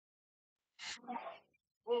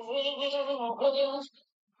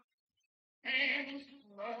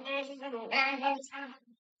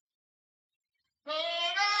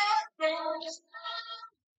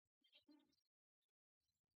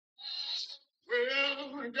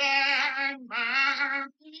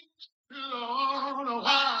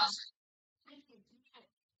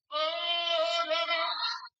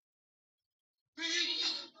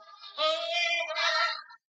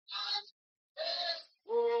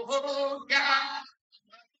Oh, God.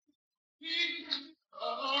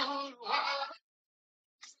 Oh,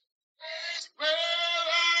 well,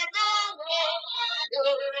 I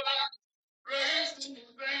don't want praise and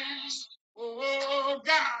thanks. Oh,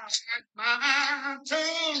 God, my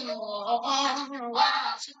tongue. Oh,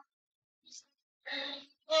 God,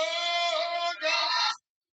 oh, God,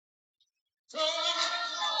 oh,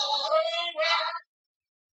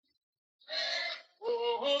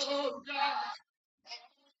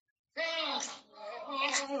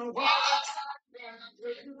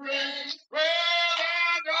 well,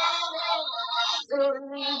 I don't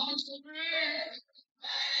want praise.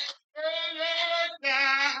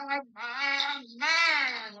 God, my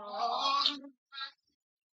mind. Oh,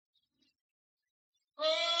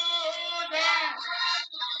 God.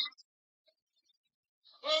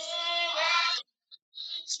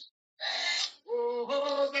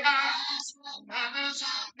 Oh, God.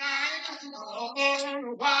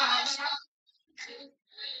 Oh, why?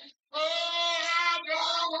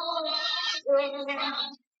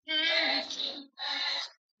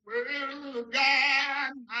 Well,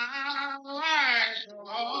 God, my life.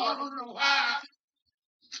 Oh, why?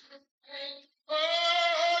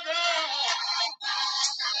 Oh, God.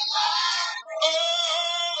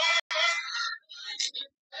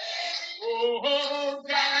 Oh,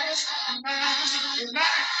 God, my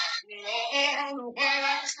life. Oh,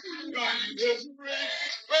 why? God, this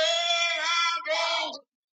race. Well, I go.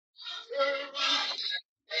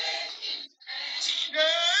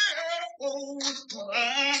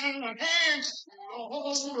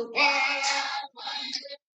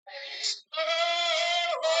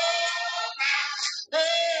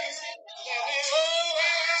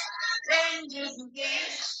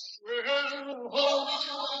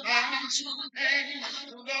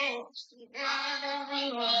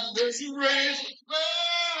 This race,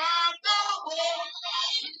 I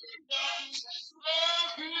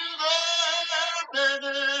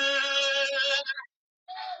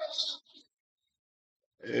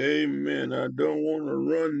Amen. I don't want to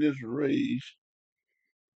run this race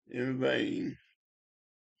in vain.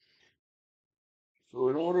 So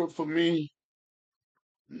in order for me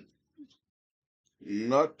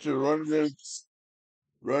not to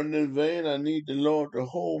run in vain, I need the Lord to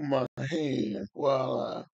hold my hand while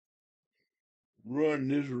I run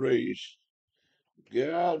this race.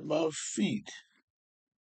 Guide my feet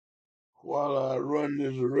while I run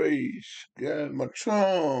this race. Guide my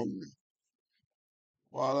tongue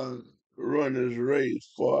while I run this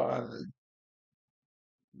race. For I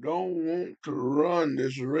don't want to run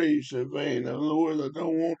this race in vain. In other words, I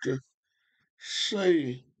don't want to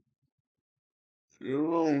say the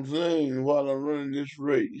wrong thing while I'm running this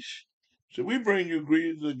race. So we bring you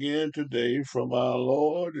greetings again today from our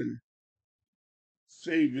Lord and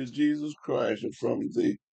Savior Jesus Christ and from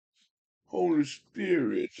the Holy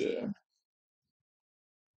Spirit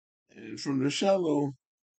and from the Shallow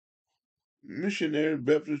Missionary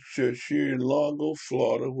Baptist Church here in Largo,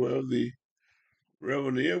 Florida, where the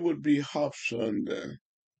Reverend Edward B. Hobson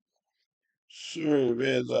served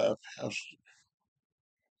as our pastor.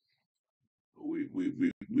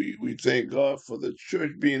 We thank God for the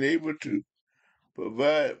church being able to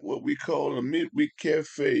provide what we call a midweek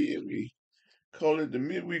cafe. And we call it the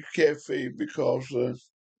midweek cafe because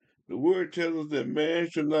the word tells us that man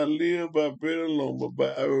should not live by bread alone, but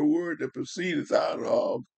by every word that proceedeth out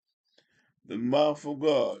of the mouth of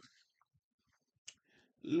God.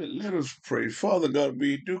 Let us pray. Father God,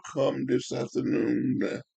 we do come this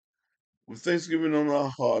afternoon with thanksgiving on our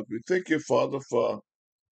heart. We thank you, Father, for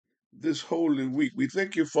this holy week. We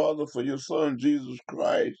thank you, Father, for your Son, Jesus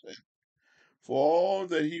Christ, and for all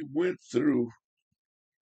that he went through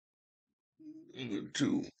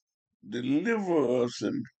to deliver us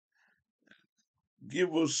and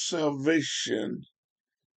give us salvation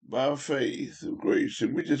by faith of grace.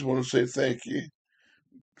 And we just want to say thank you.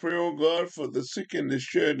 Pray, oh God, for the sick and the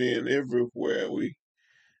shed in everywhere. We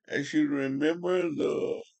ask you to remember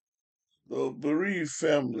the bereaved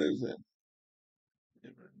families and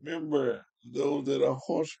remember those that are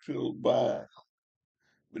hospital bound.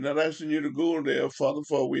 We're not asking you to go there, Father,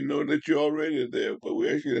 for we know that you're already there, but we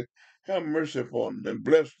ask you to have mercy upon them and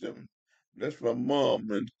bless them. Bless my mom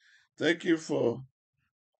and Thank you for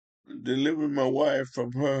delivering my wife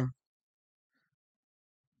from her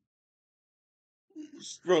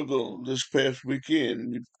struggle this past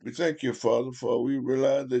weekend. We thank you, Father, for we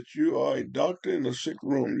realize that you are a doctor in a sick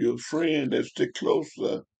room. You're a friend that sticks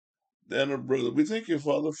closer than a brother. We thank you,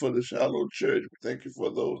 Father, for the Shiloh Church. We thank you for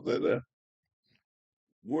those that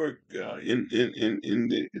work in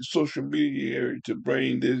the social media area to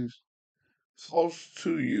bring this thoughts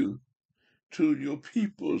to you, to your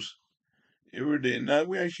peoples every day. Now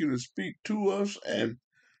we ask you to speak to us and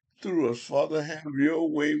through us. Father, have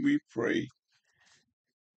your way, we pray.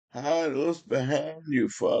 Hide us behind you,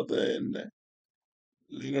 Father, and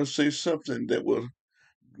let us say something that will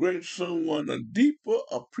grant someone a deeper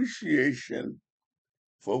appreciation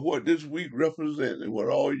for what this week represented, what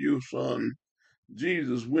all your son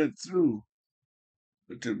Jesus went through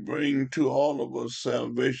to bring to all of us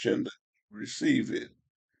salvation. Receive it.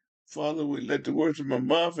 Father, we let the words of my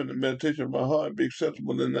mouth and the meditation of my heart be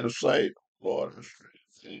acceptable in thy sight, Lord, our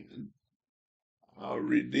strength and our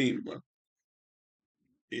Redeemer.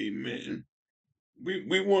 Amen.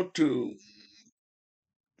 We want to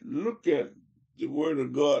look at the Word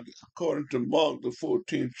of God according to Mark, the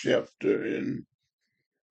 14th chapter, and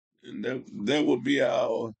that will be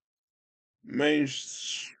our main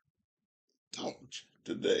thought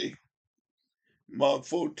today. Mark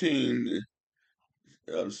 14,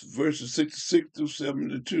 verses 66 through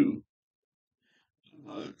 72,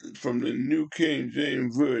 from the New King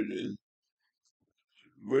James Version.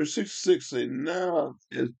 Verse 66 says, now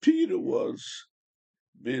as Peter was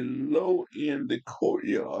below in the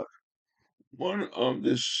courtyard, one of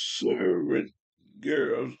the servant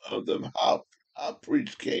girls of the high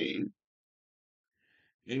priest came,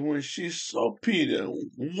 and when she saw Peter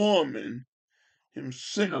warming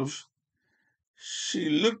himself, she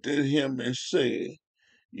looked at him and said,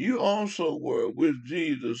 you also were with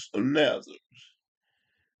Jesus of Nazareth.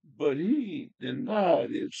 But he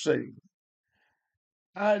denied it, saying,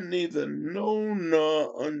 I neither know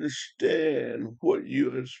nor understand what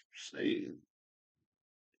you are saying.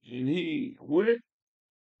 And he went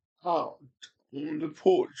out on the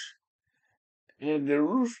porch, and the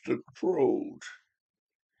rooster crowed,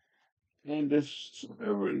 and the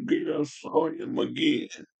servant girl saw him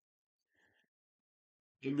again,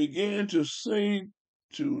 and began to say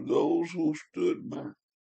to those who stood by,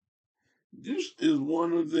 this is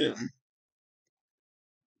one of them.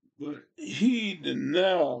 But he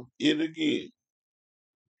denied it again.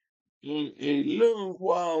 And a little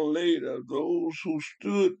while later, those who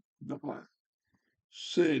stood by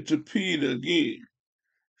said to Peter again,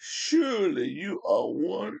 surely you are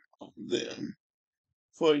one of them,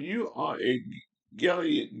 for you are a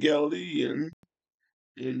Galilean,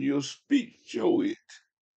 and your speech show it.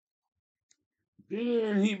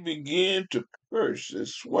 Then he began to curse and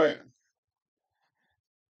swear,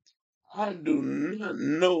 I do not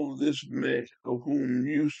know this man of whom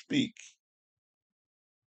you speak.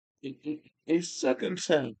 A second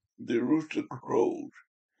time the rooster crowed.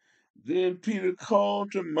 Then Peter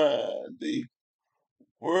called to mind the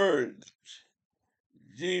words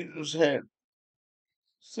Jesus had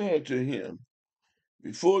said to him,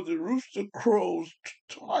 before the rooster crows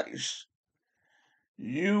twice,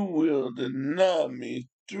 you will deny me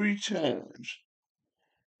 3 times.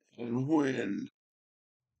 And when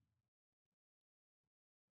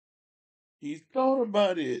he thought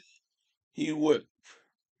about it, he wept.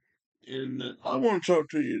 And I want to talk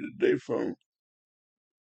to you today from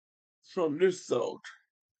this thought.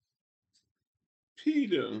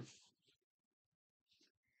 Peter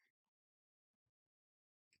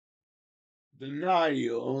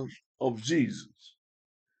denial of Jesus.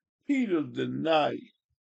 Peter's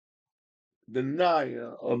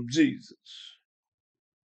denial of Jesus.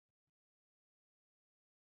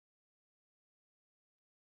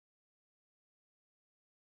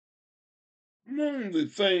 Among the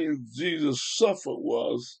things Jesus suffered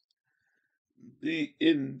was the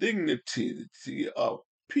indignity of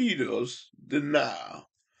Peter's denial.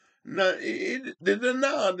 Now, the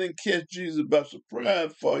denial didn't catch Jesus by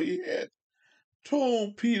surprise, for he had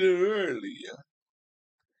told Peter earlier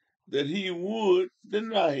that he would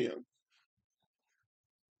deny him.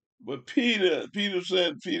 But Peter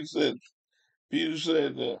said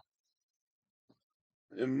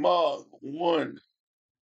in Mark 1,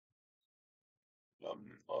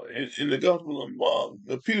 in the Gospel of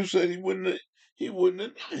Mark, Peter said he wouldn't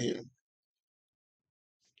deny him.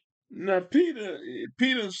 Now Peter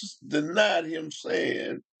denied him,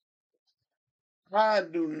 saying, I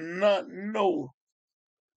do not know.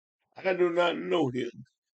 I do not know him.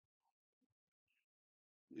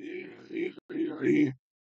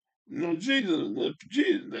 No, Jesus,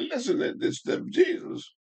 listen at this stuff.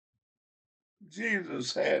 Jesus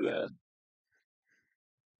had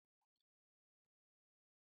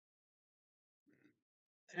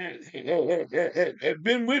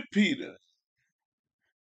been with Peter.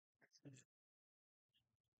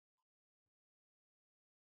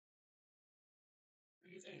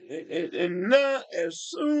 And now, as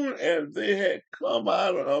soon as they had come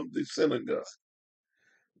out of the synagogue,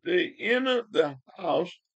 they entered the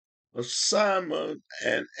house of Simon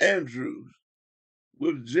and Andrew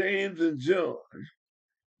with James and John.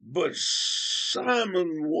 But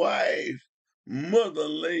Simon's wife, mother,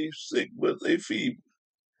 lay sick with a fever,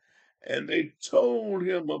 and they told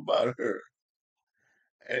him about her.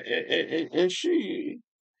 And she,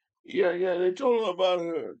 yeah, they told him about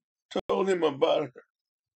her, told him about her.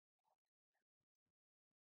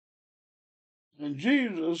 And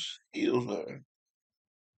Jesus healed her.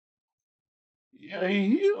 Yeah,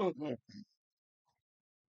 he healed her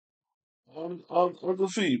of the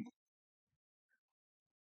fever.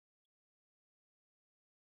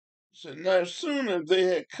 So now, as soon as they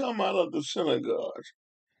had come out of the synagogue,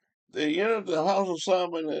 they entered the house of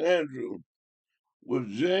Simon and Andrew with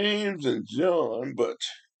James and John, but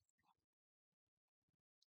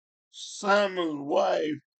Simon's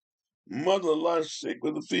wife, mother, lay sick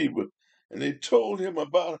with a fever, and they told him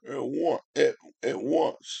about her at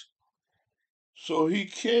once. So he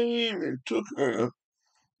came and took her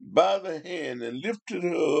by the hand and lifted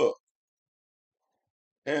her up,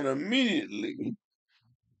 and immediately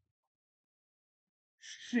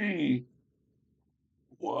she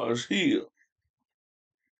was healed.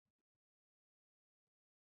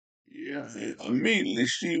 Yeah, immediately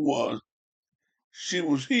she was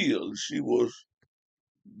healed. She was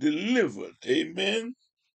delivered. Amen.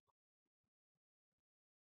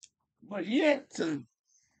 But yet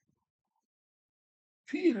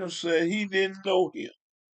Peter said he didn't know him.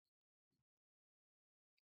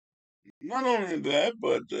 Not only that,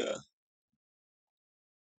 but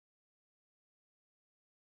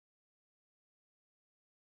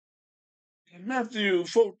in Matthew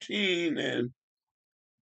 14 and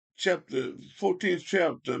chapter 14th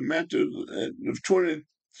chapter, Matthew the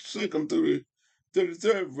 22nd through the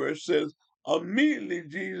 33rd verse says, immediately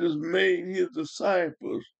Jesus made his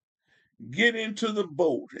disciples get into the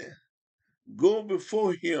boat and go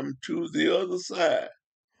before him to the other side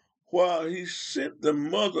while he sent the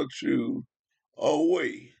multitude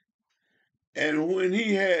away. And when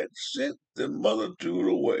he had sent the multitude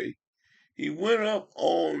away, he went up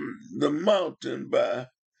on the mountain by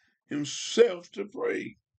himself to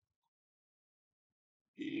pray.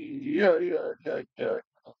 Yeah.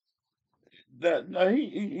 That now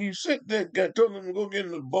he sent that guy, told him to go get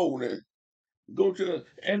in the boat and go to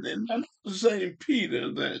and that's the same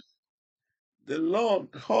Peter that the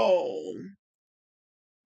Lord called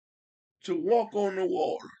to walk on the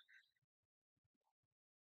water.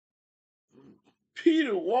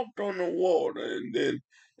 Peter walked on the water, and then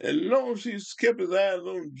as long as he kept his eyes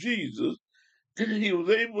on Jesus, he was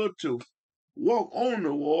able to walk on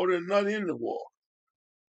the water and not in the water.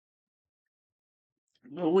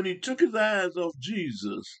 But when he took his eyes off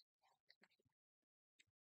Jesus,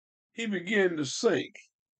 he began to sink.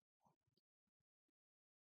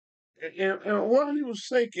 And while he was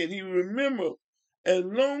sinking, he remembered as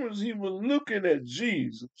long as he was looking at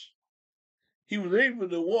Jesus, he was able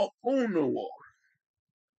to walk on the water.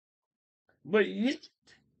 But yet,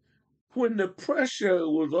 when the pressure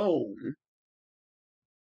was on,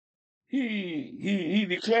 he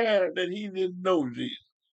declared that he didn't know Jesus.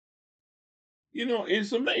 You know,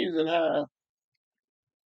 it's amazing how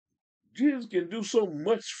Jesus can do so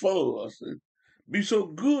much for us and be so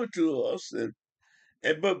good to us, and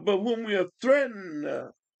but when we are threatened,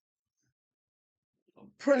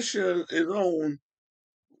 pressure is on,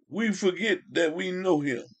 we forget that we know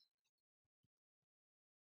Him.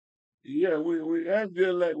 Yeah, we act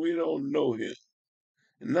just like we don't know Him.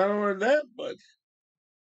 And not only that, but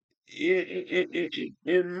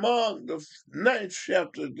in Mark the ninth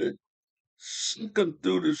chapter, the second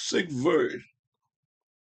through the sixth verse,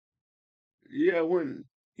 yeah, when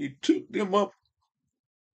He took them up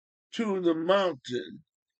to the mountain.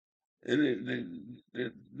 And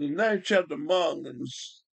the ninth chapter of Mark, and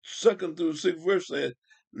second through sixth verse says,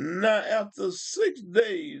 now after 6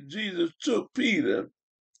 days, Jesus took Peter,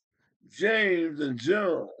 James, and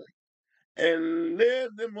John and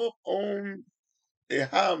led them up on a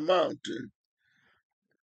high mountain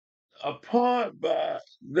apart by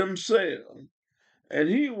themselves. And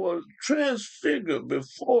he was transfigured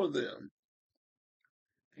before them.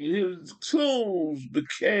 And his clothes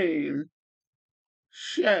became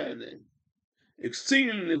shining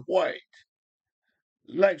exceedingly white,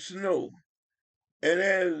 like snow, and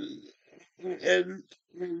and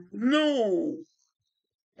no,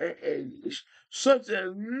 such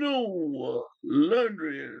as no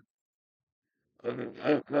laundry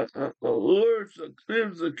words a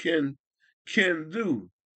cleanser can do.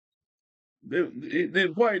 They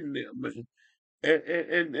whiten them,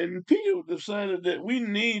 and Peter decided that we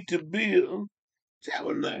need to build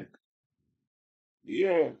tabernacle.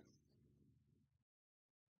 Yeah,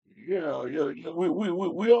 yeah. We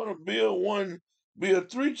ought to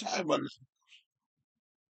build three tabernacles.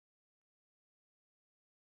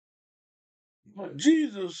 But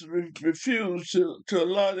Jesus refused to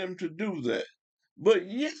allow them to do that. But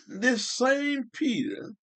yet, this same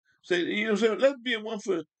Peter said, let's build one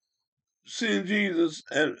for seeing Jesus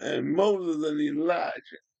and Moses and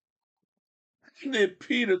Elijah. How did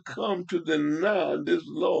Peter come to deny this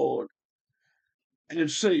Lord and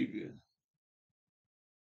Savior?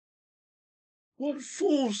 What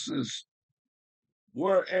forces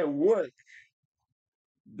were at work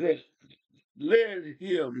that led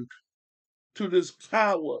him to this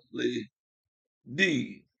cowardly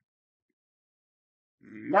deed?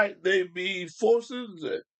 Might they be forces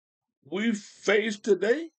that we face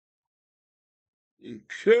today,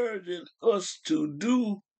 encouraging us to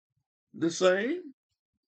do the same?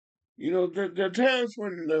 There are times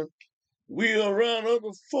when we are around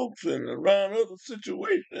other folks and around other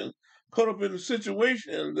situations, caught up in a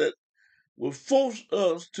situation that will force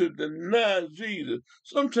us to deny Jesus.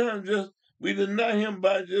 Sometimes just we deny him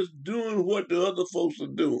by just doing what the other folks are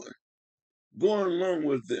doing, going along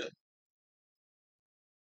with them.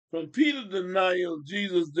 From Peter's denial of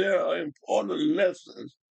Jesus, there are important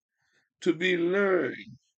lessons to be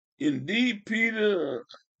learned. Indeed, Peter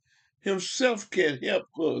himself can help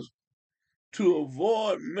us to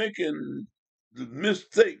avoid making the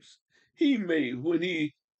mistakes he made when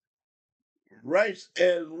he writes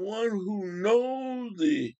as one who knows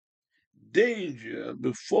the danger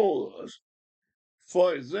before us.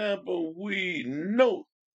 For example, we note,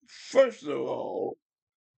 first of all,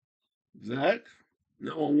 that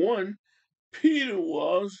number one, Peter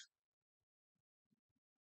was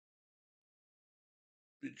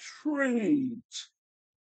betrayed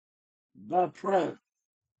by pride.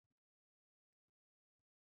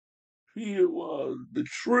 Peter was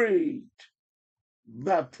betrayed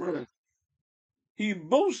by pride. He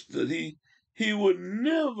boasted he would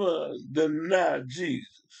never deny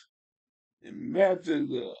Jesus. In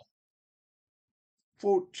Matthew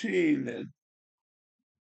 14 and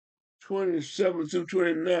 27 through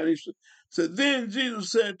 29, he said, Then Jesus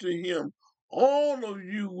said to him, all of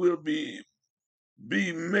you will be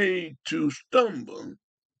made to stumble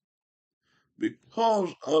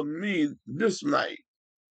because of me this night.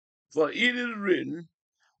 For it is written,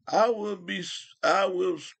 I will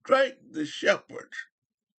strike the shepherd,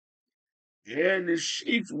 and the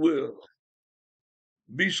sheep will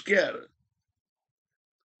be scattered.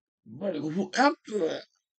 But after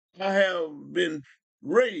I have been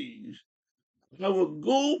raised, I will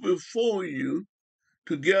go before you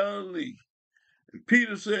to Galilee. And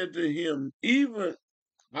Peter said to him,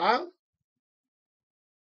 I,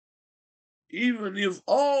 even if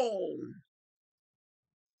all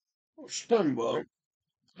stumble,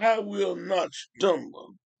 I will not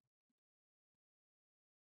stumble.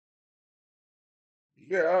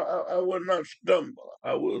 Yeah, I will not stumble.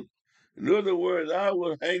 I will, in other words, I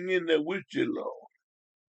will hang in there with you, Lord.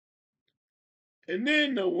 And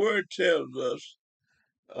then the word tells us,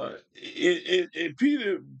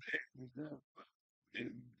 Peter,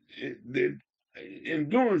 in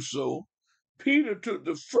doing so, Peter took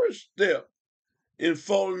the first step in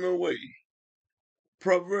falling away.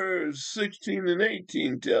 Proverbs 16 and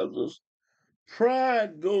 18 tells us,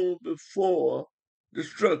 pride goes before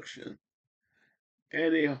destruction,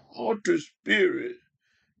 and a haughty spirit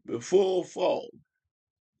before a fall.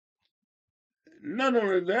 Not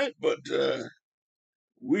only that, but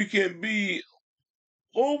we can be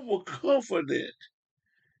overconfident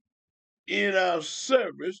in our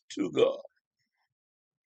service to God.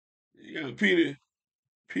 Peter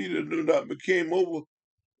no doubt became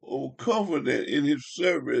overconfident in his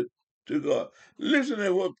service to God. Listen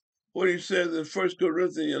to what he says in 1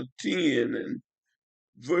 Corinthians 10 and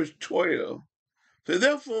verse 12. So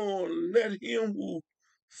therefore, let him who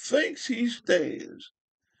thinks he stands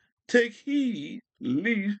take heed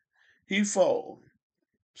lest he fall.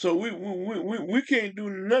 So we can't do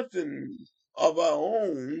nothing of our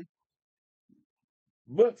own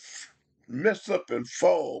but mess up and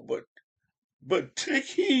fall. But take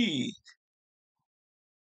heed.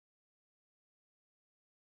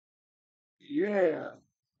 Yeah,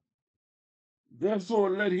 Therefore,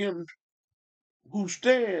 let him who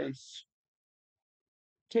stands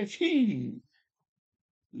take heed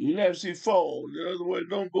lest he fall. In other words,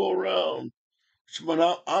 don't go around,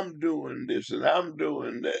 but I'm doing this and I'm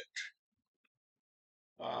doing that.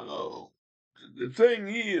 Uh, the thing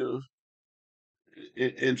is,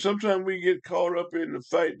 and sometimes we get caught up in the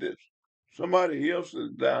fact that somebody else is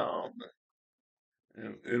down,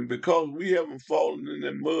 and because we haven't fallen in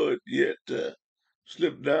the mud yet,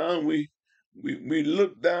 slipped down, we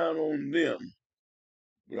look down on them.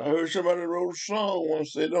 But I heard somebody wrote a song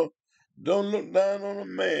once say, don't look down on a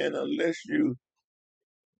man unless you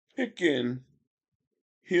picking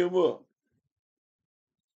him up.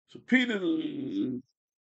 So Peter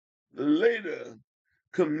later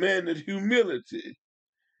commanded humility.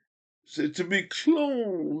 Said to be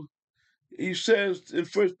clothed, he says in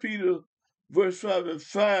First Peter verse 5 and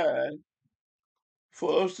 5,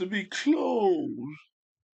 for us to be clothed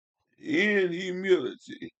in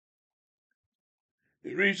humility.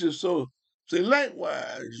 It reaches so say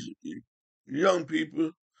likewise, young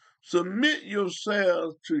people, submit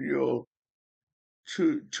yourselves to your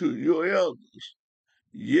elders.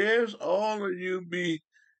 Yes, all of you be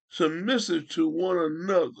submissive to one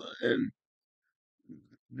another, and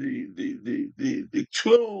the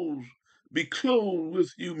clothes be clothed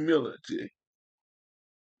with humility.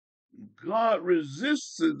 God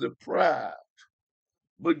resists the proud,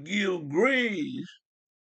 but give grace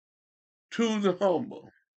to the humble.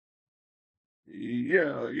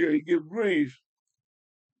 Yeah, he give grace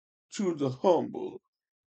to the humble.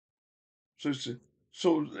 So,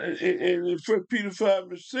 and in First Peter 5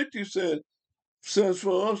 and 6, he says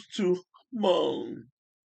for us to humble.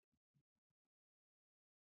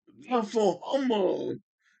 Therefore, humble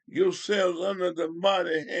yourselves under the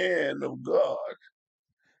mighty hand of God,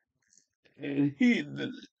 and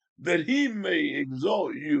that he may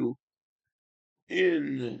exalt you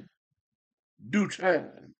in due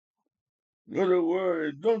time. In other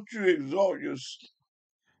words, don't you exalt yourself,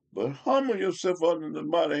 but humble yourself under the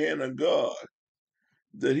mighty hand of God,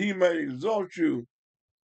 that he might exalt you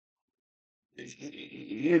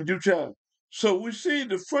in due time. So we see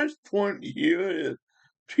the first point here is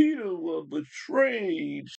Peter was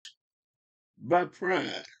betrayed by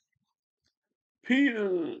pride.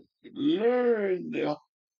 Peter learned the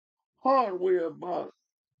hard way about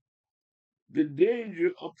the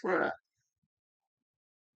danger of pride.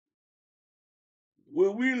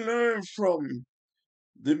 Will we learn from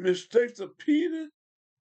the mistakes of Peter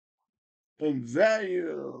and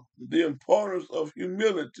value the importance of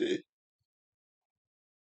humility?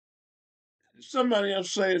 Somebody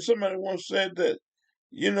once said that,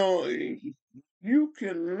 you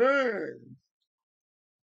can learn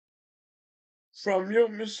from your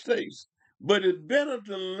mistakes, but it's better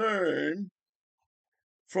to learn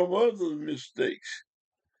from others' mistakes.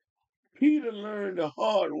 Peter learned the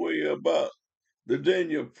hard way about the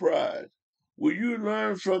danger of pride. Will you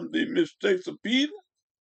learn from the mistakes of Peter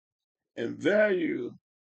and value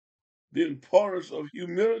the importance of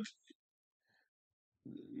humility?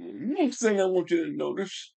 Next thing I want you to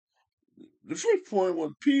notice, the first point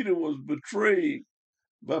was Peter was betrayed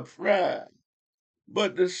by pride.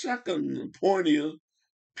 But the second point is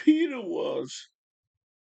Peter was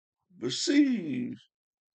besieged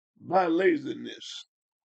by laziness.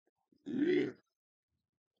 Yeah.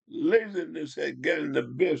 Laziness had gotten the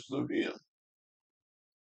best of him.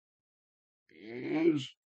 As,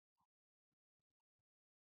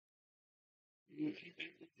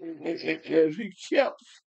 as he kept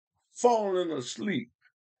falling asleep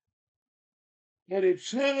at a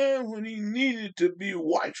time when he needed to be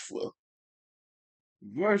watchful.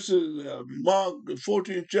 Verses Mark, the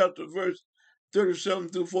 14th chapter, verse 37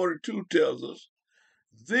 through 42 tells us,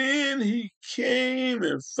 then he came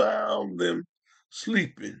and found them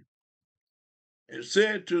sleeping and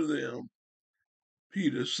said to them,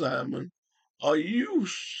 Peter, Simon, are you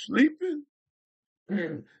sleeping?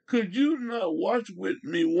 Could you not watch with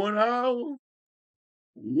me 1 hour?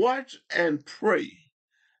 Watch and pray,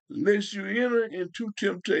 lest you enter into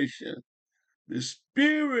temptation. The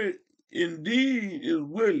spirit indeed is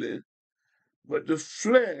willing, but the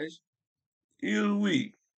flesh is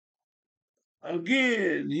weak.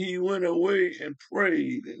 Again, he went away and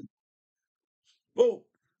prayed and spoke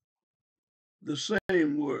the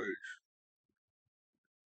same words.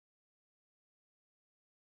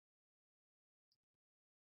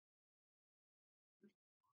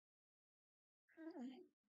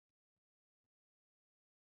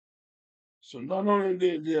 So not only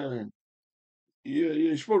did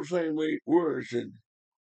you spoke the same words, and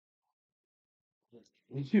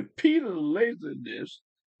Peter's laziness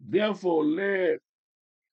therefore led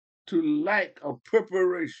to lack of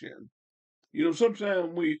preparation. You know,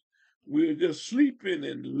 sometimes we're just sleeping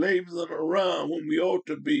and lazing around when we ought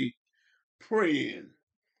to be praying,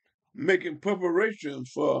 making preparation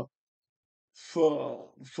for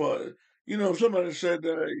you know, somebody said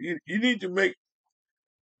you need to make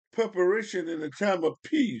preparation in a time of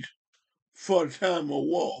peace for a time of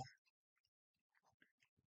war.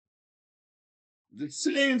 The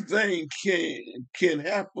same thing can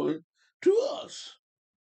happen to us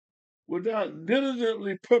without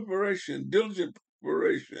diligent preparation.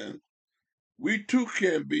 We too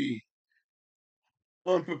can be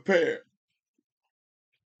unprepared.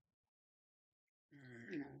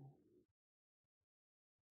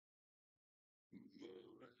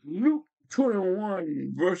 Luke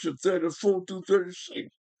 21, verses 34 through 36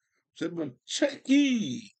 said, but take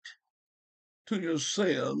heed to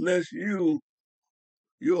yourself, lest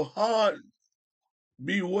your heart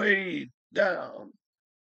be weighed down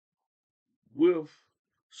with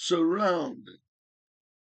surrounding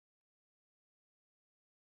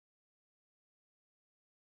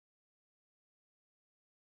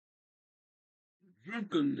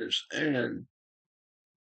drunkenness and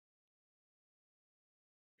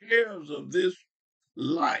cares of this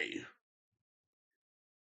life.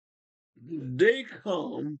 They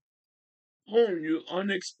come on you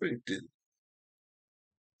unexpected,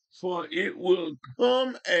 for it will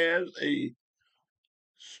come as a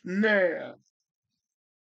snare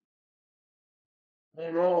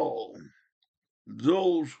on all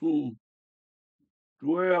those who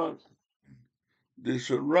dwell the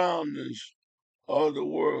surroundings of the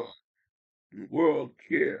world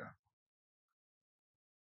care.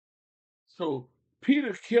 So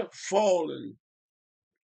Peter kept falling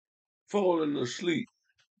asleep.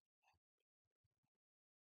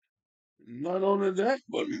 Not only that,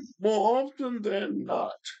 but more often than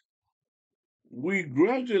not, we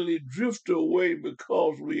gradually drift away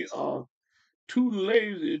because we are too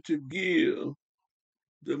lazy to give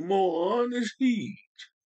the more honest heed.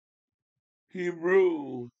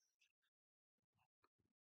 Hebrews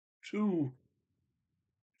 2,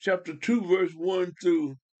 chapter 2, verse 1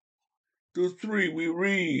 through 3, we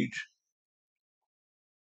read,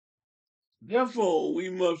 therefore we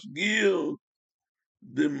must give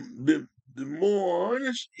the, the, the more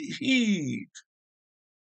honest heed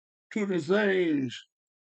to the things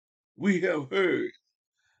we have heard,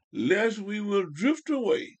 lest we will drift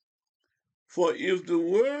away. For if the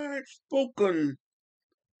word spoken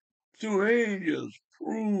through angels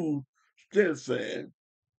prove steadfast,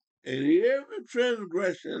 and every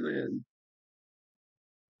transgression and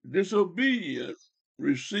disobedience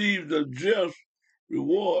receives a just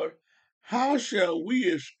reward, how shall we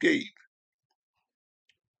escape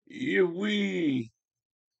if we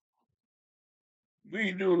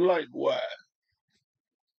do likewise?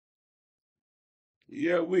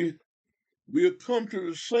 Yeah, we'll come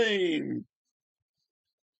to the same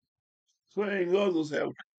thing others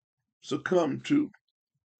have succumbed to.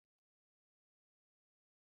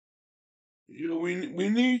 You know, we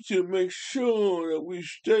need to make sure that we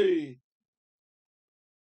stay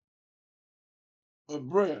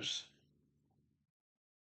abreast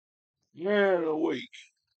and awake.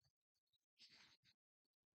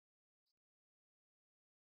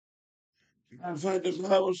 In fact, the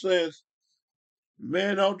Bible says,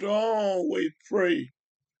 man ought to always pray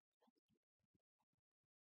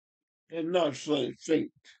and not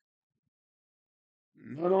faint.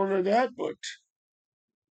 Not only that, but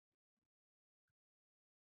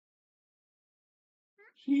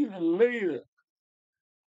even later,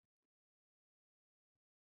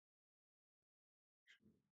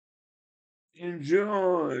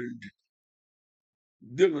 enjoined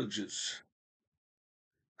diligence,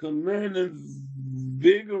 commanding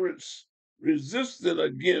vigorous resistance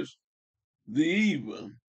against the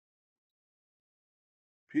evil.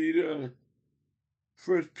 Peter,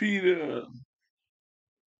 First Peter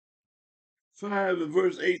 5 and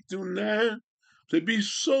verse 8 through 9, to be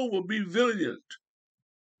sober, be vigilant,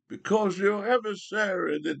 because your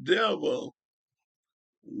adversary, the devil,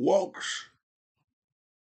 walks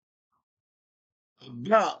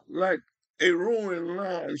about like a roaring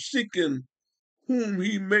lion, seeking whom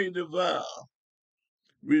he may devour.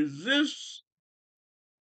 Resist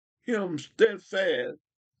him steadfast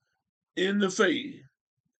in the faith,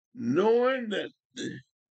 knowing that the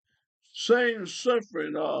same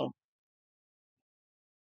suffering are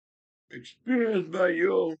experienced by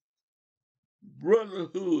your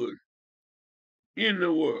brotherhood in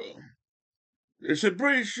the world. They said,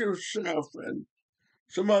 brace yourself. And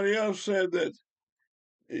somebody else said that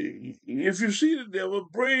if you see the devil,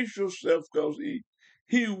 brace yourself because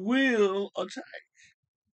he will attack.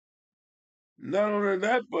 Not only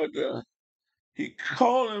that, but he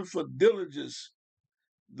calling for diligence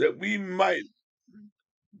that we might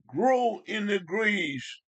grow in the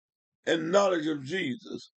grace and knowledge of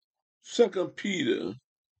Jesus. 2 Peter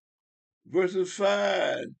verses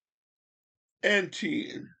 5 and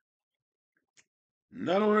 10.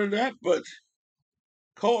 Not only that, but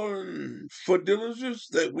calling for diligence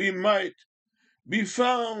that we might be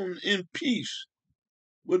found in peace,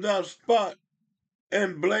 without spot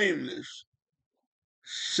and blameless.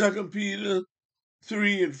 2 Peter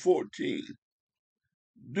 3 and 14.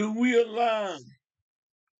 Do we allow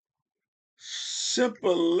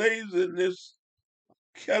simple laziness,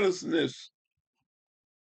 carelessness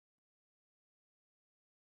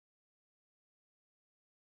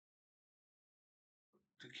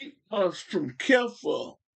to keep us from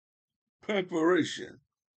careful preparation?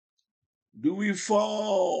 Do we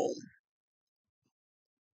fall?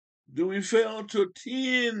 Do we fail to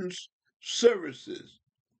attend services,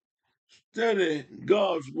 study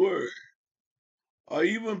God's word, or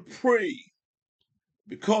even pray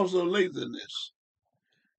because of laziness?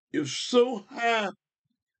 If so, how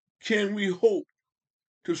can we hope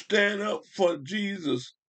to stand up for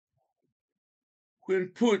Jesus when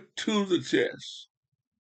put to the test?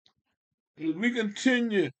 As we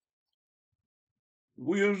continue,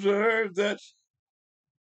 we observe that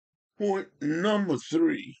point number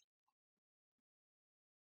 3.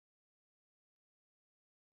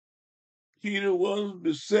 Peter was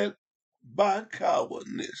beset by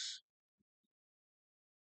cowardness.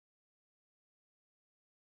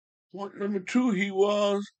 Point number 2, he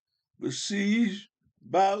was besieged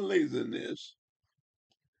by laziness.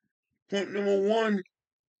 Point number 1,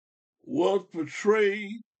 was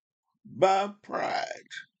portrayed by pride.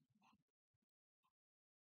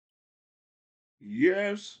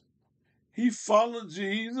 Yes, he followed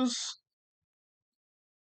Jesus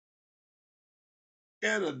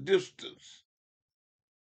at a distance.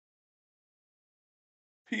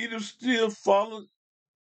 Peter still followed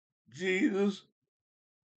Jesus,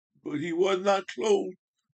 but he was not close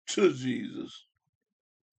to Jesus.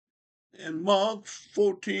 In Mark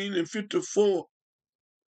 14 and 54,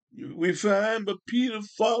 we find, but Peter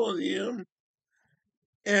followed him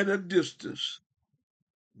at a distance,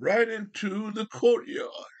 right into the courtyard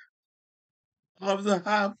of the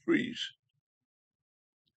high priest.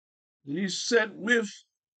 And he sat with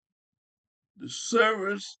the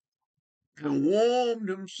servants and warmed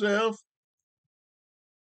himself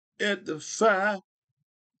at the fire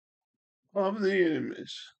of the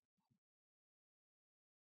enemies.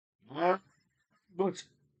 But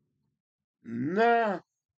now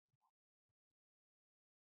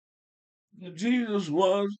Jesus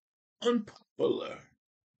was unpopular.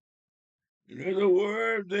 In other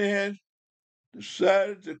words, they had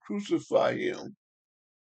decided to crucify him.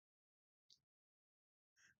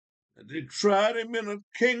 And they tried him in a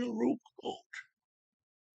kangaroo court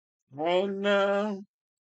and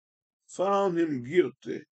found him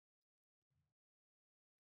guilty.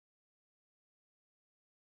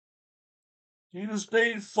 Jesus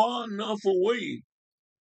stayed far enough away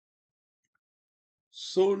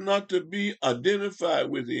so not to be identified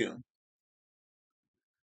with him.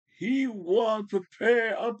 He was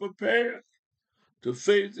unprepared to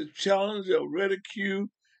face the challenge of ridicule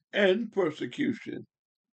and persecution.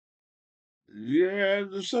 Yeah,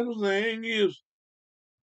 the second thing is,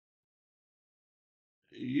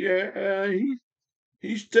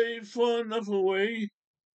 he stayed far enough away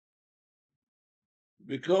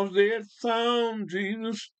because they had found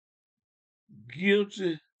Jesus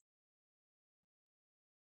guilty.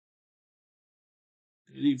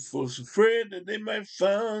 He was afraid that they might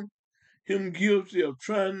find him guilty of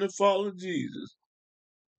trying to follow Jesus,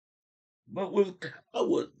 but with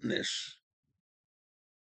cowardness.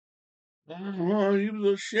 He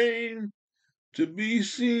was ashamed to be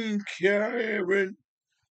seen carrying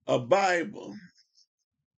a Bible.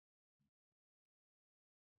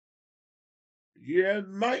 Yet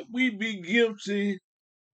might we be guilty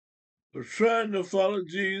of trying to follow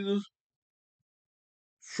Jesus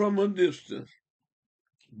from a distance,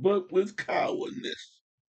 but with cowardness?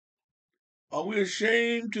 Are we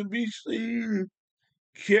ashamed to be seen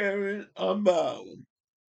carrying a Bible?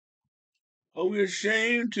 Are we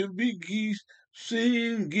ashamed to be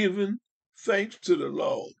seen giving thanks to the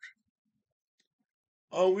Lord?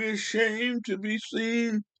 Are we ashamed to be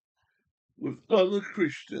seen with other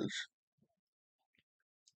Christians?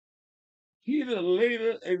 Peter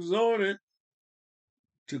later exhorted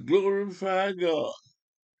to glorify God,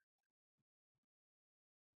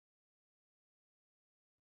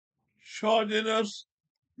 charging us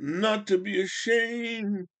not to be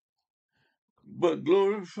ashamed, but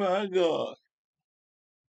glorify God.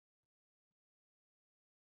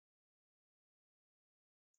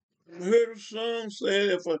 I heard a song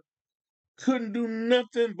say, if I couldn't do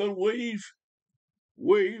nothing but wave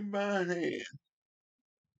my hand.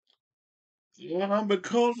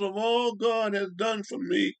 Because of all God has done for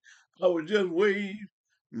me, I would just wave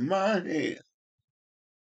my hand.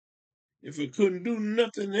 If I couldn't do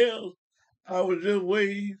nothing else, I would just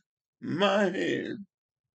wave my hand.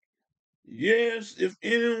 Yes, if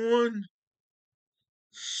anyone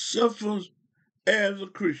suffers as a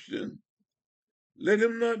Christian, let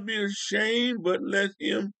him not be ashamed, but let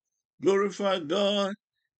him glorify God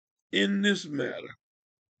in this matter,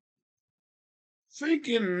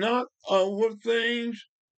 thinking not of what things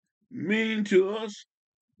mean to us,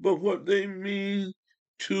 but what they mean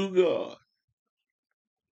to God.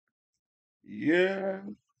 Yeah,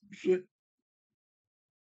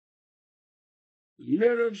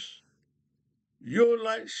 let us your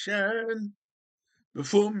light shine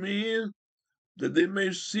before men, that they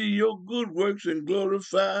may see your good works and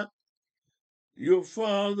glorify your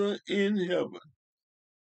Father in heaven.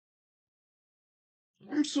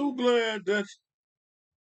 I'm so glad that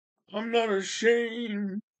I'm not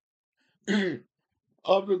ashamed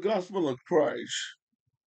of the gospel of Christ.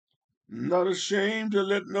 Not ashamed to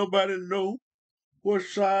let nobody know what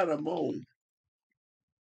side I'm on.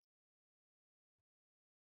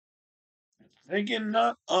 Thinking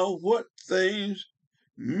not of what things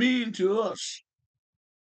mean to us,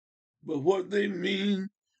 but what they mean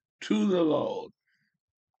to the Lord.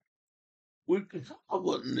 With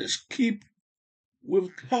cowardness,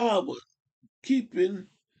 with coward, keeping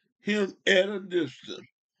him at a distance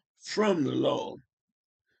from the Lord.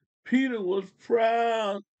 Peter was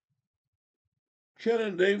proud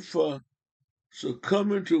candidate for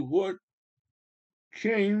succumbing to what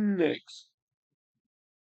came next.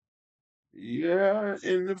 Yeah,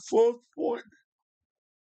 in the fourth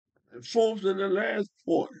and the last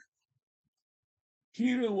point,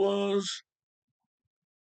 Peter was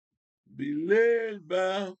beled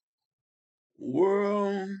by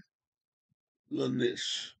worldliness.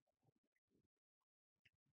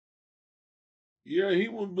 Yeah, he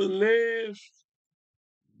was beled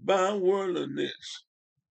by worldliness.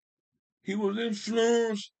 He was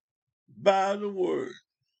influenced by the word,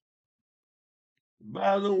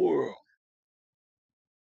 by the world.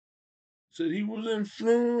 Said he was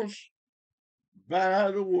influenced by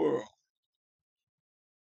the world.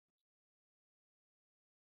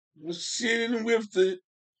 Was sitting with the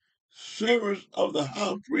servants of the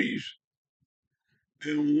high priest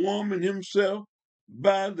and warming himself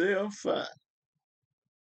by their fire.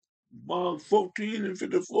 Mark 14 and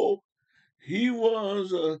 54, he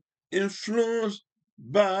was influenced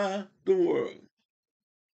by the world.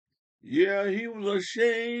 Yeah, he was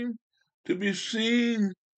ashamed to be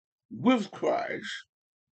seen with Christ.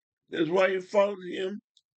 That's why he followed him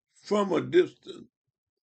from a distance.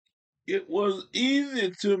 It was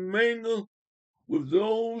easy to mingle with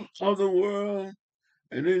those of the world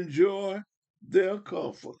and enjoy their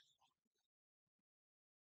comfort.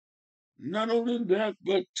 Not only that,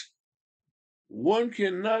 but one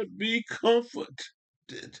cannot be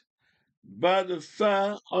comforted by the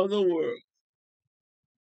fire of the world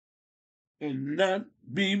and not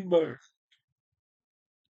be burned.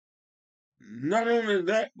 Not only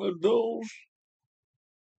that, but those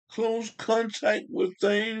close contact with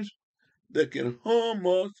things that can harm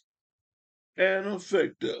us and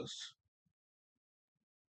affect us.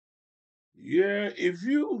 Yeah, if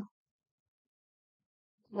you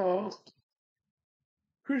are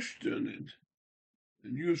Christian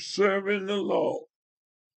and you're serving the Lord,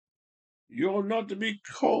 you're not to be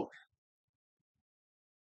caught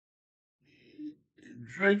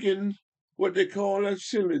drinking what they call that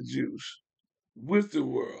silly juice with the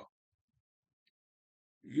world.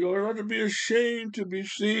 You're not to be ashamed to be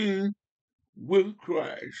seen with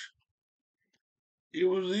Christ. It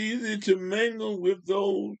was easy to mingle with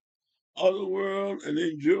those of the world and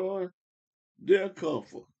enjoy their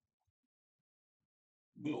comfort.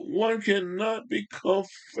 But one cannot be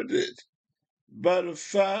comforted by the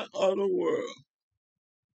fire of the world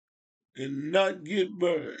and not get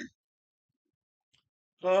burned.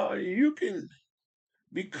 You can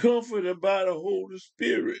be comforted by the Holy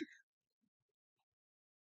Spirit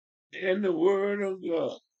and the Word of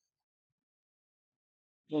God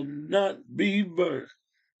and not be burned.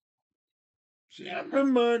 See, I'm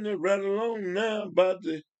reminded right along now about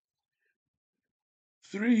the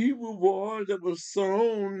three Hebrew boys that were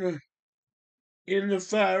thrown in the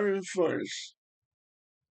fiery furnace.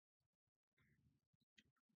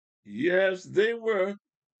 Yes, they were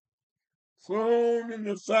thrown in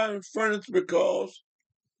the fiery furnace because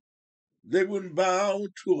they wouldn't bow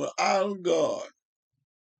to an idol god.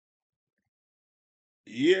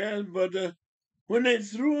 Yes, but when they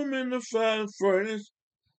threw him in the fire furnace,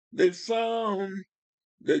 they found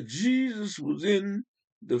that Jesus was in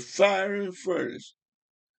the fiery furnace.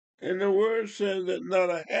 And the word says that not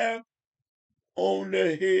a hair on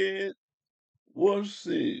their head was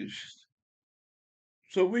singed.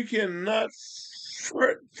 So we cannot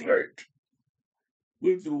flirt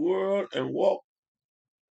with the world and walk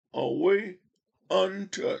away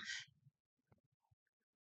untouched.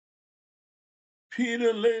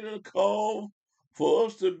 Peter later called for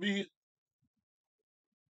us to be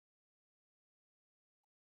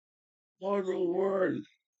otherworldly,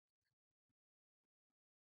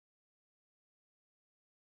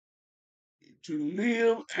 to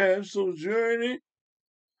live as sojourners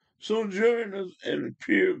and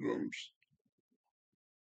pilgrims,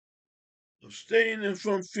 abstaining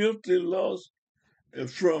from filthy lust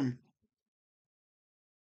and from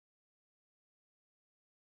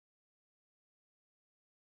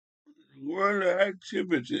worldly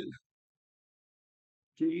activities,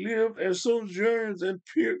 to live as sojourners and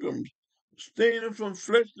pilgrims, abstaining from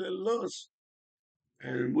fleshly lust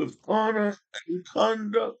and with honor and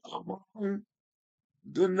conduct among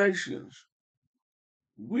the nations.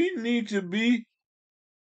 We need to be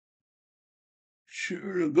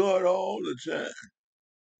sure of God all the time.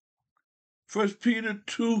 1 Peter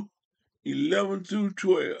 2:11 through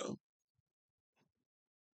 12.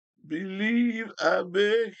 Believe, I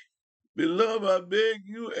beg, beloved, I beg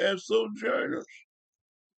you, as sojourners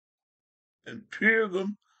and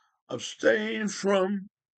pilgrims, abstain from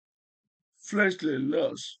fleshly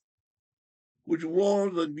lusts, which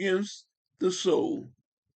wars against the soul,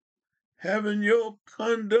 having your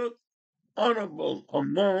conduct honorable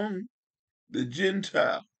among the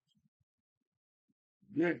Gentiles,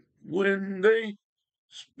 that when they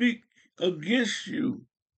speak against you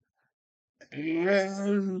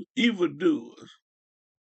as evildoers,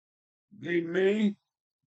 they may,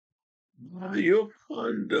 by your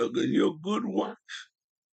conduct and your good works,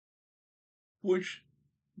 which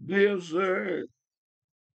they observe,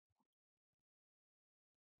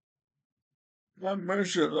 have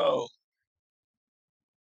mercy, Lord,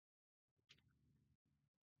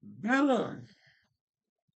 better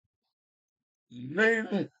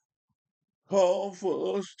later call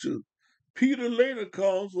for us to, Peter later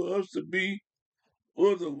called for us to be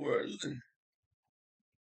otherworldly,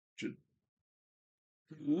 to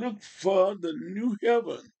look for the new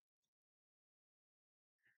heaven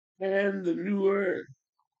and the new earth,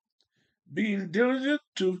 being diligent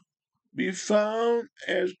to be found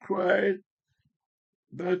as Christ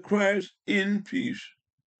by Christ in peace,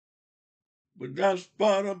 without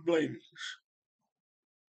spot or blameless.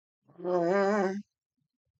 Uh,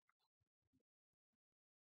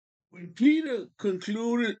 when Peter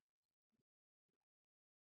concluded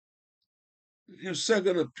his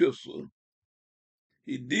second epistle,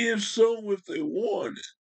 he did so with a warning: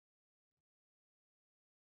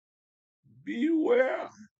 beware,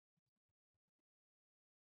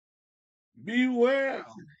 beware,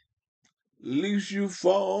 lest you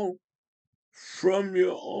fall from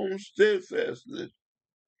your own steadfastness.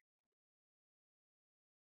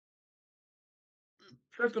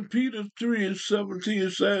 2 Peter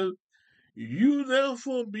 3:17 says, you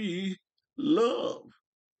therefore be loved,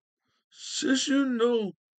 since you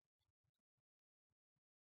know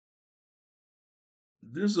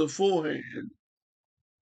this aforehand,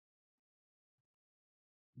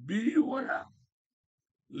 beware,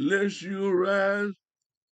 lest you rise,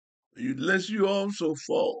 lest you also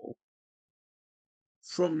fall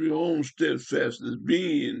from your own steadfastness,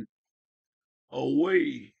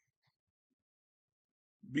 away,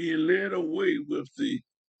 being led away with the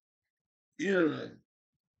inner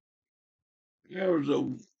errors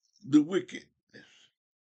of the wickedness.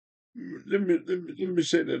 Let me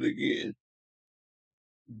say that again.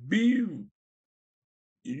 Be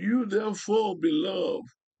you therefore, beloved,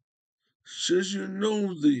 since you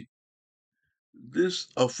know this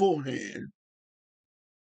aforehand,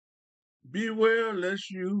 beware lest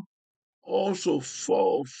you also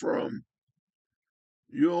fall from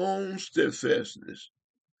your own steadfastness,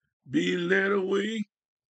 being led away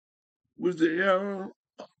with the error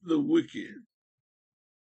of the wicked.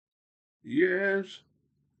 Yes,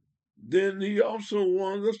 then he also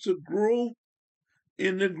wants us to grow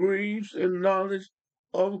in the grace and knowledge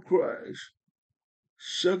of Christ.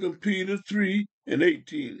 2 Peter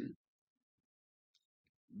 3:18.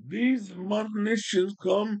 These admonitions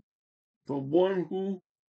come from one who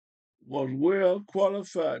was well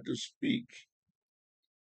qualified to speak,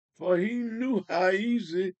 for he knew how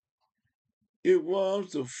easy it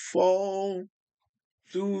was to fall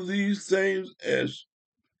through these things as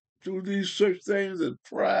through these such things as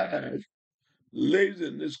pride,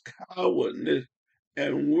 laziness, cowardness,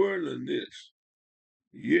 and worldliness.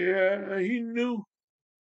 Yeah, he knew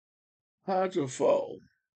how to fall,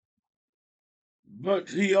 but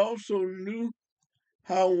he also knew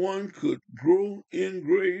how one could grow in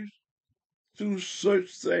grace through such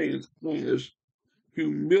things as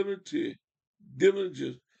humility,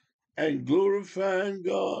 diligence, and glorifying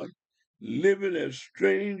God, living as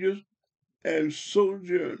strangers and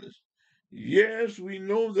sojourners. Yes, we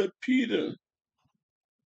know that Peter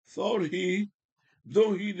thought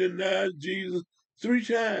though he denied Jesus 3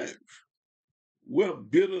 times, wept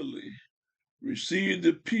bitterly, received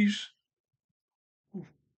the peace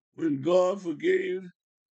when God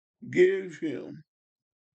gave him.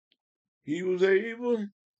 He was able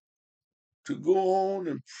to go on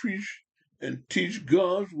and preach and teach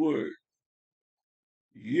God's word.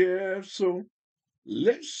 Yeah, so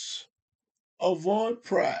let's avoid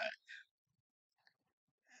pride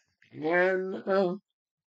and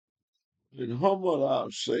and humble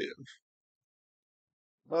ourselves.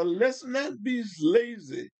 Let's not be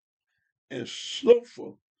lazy and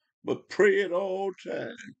slothful, but pray at all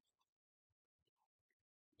times.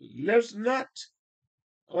 Let's not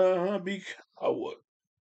be coward,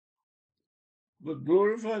 but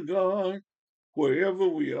glorify God wherever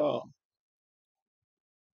we are.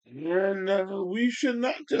 And we should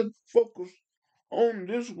not just focus on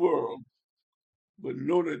this world, but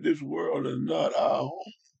know that this world is not our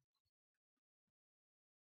home.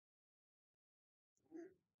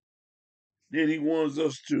 Then he wants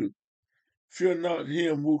us to fear not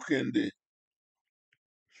him who can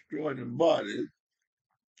destroy the body,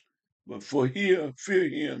 but fear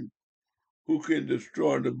him who can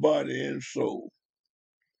destroy the body and soul.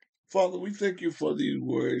 Father, we thank you for these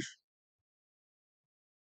words.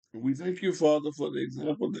 We thank you, Father, for the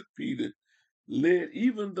example that Peter led,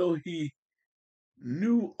 even though he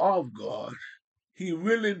knew of God, he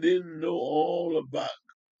really didn't know all about,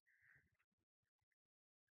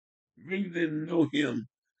 really didn't know him,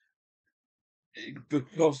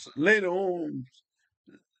 because later on,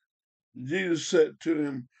 Jesus said to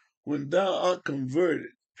him, when thou art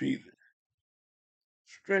converted, Peter,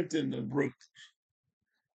 strengthen the brothers.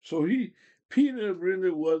 So Peter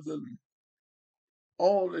really wasn't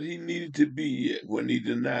all that he needed to be yet when he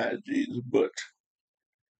denied Jesus, but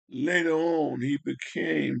later on he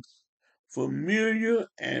became familiar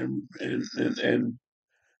and in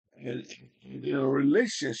a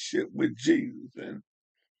relationship with Jesus.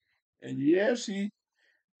 And yes, he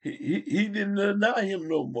didn't deny him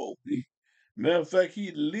no more. Matter of fact,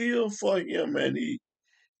 he lived for him and he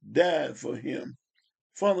died for him.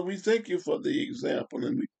 Father, we thank you for the example,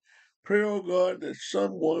 and we pray, oh God, that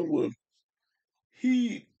someone will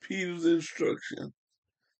heed Peter's instruction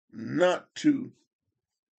not to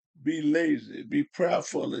be lazy, be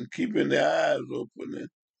prayerful, and keeping their eyes open,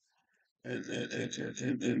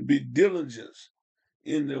 and be diligent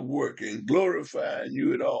in their work and glorifying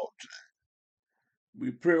you at all times.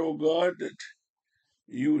 We pray, oh God, that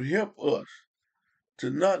you would help us to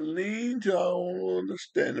not lean to our own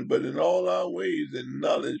understanding, but in all our ways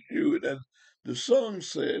acknowledge you. And as the song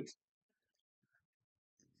said,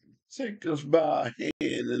 take us by our hand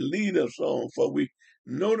and lead us on, for we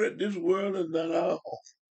know that this world is not our home.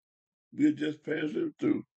 We're just passing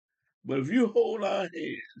through. But if you hold our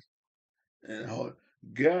hand and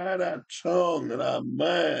guide our tongue and our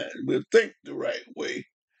mind, we'll think the right way.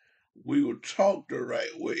 We will talk the right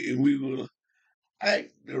way, and we will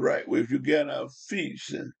act the right way. If you get our feet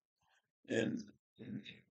and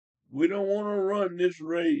we don't want to run this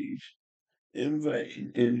race in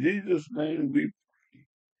vain. In Jesus' name we pray.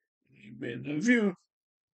 Amen. If you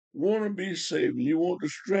want to be saved and you want the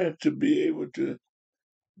strength to be able to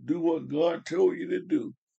do what God told you to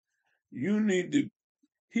do, you need to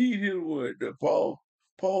heed his word. That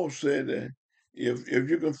Paul said that if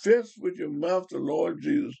you confess with your mouth the Lord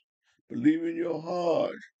Jesus, believe in your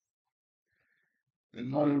heart,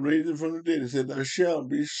 and God has raised him from the dead, he said, thou shalt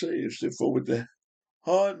be saved. So for with the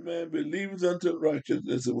heart man believeth unto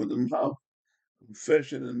righteousness, and with the mouth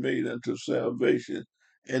confession is made unto salvation.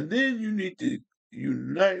 And then you need to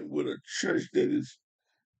unite with a church that is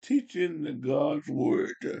teaching the God's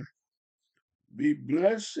word. Be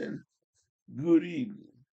blessed and good evening.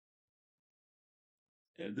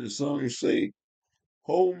 And the song say,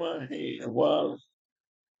 hold my hand while I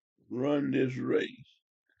run this race.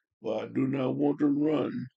 For I do not want to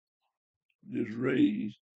run this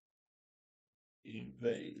race in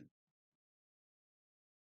vain.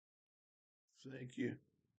 Thank you.